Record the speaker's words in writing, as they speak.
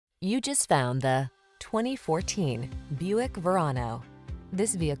You just found the 2014 Buick Verano.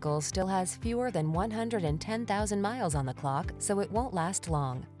 This vehicle still has fewer than 110,000 miles on the clock, so it won't last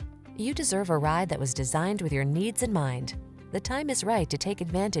long. You deserve a ride that was designed with your needs in mind. The time is right to take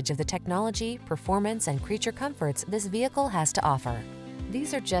advantage of the technology, performance, and creature comforts this vehicle has to offer.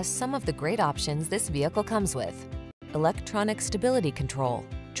 These are just some of the great options this vehicle comes with: electronic stability control,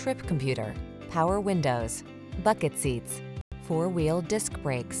 trip computer, power windows, bucket seats, four-wheel disc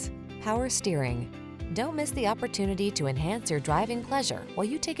brakes, power steering. Don't miss the opportunity to enhance your driving pleasure while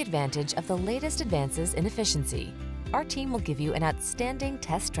you take advantage of the latest advances in efficiency. Our team will give you an outstanding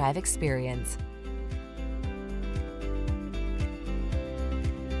test drive experience.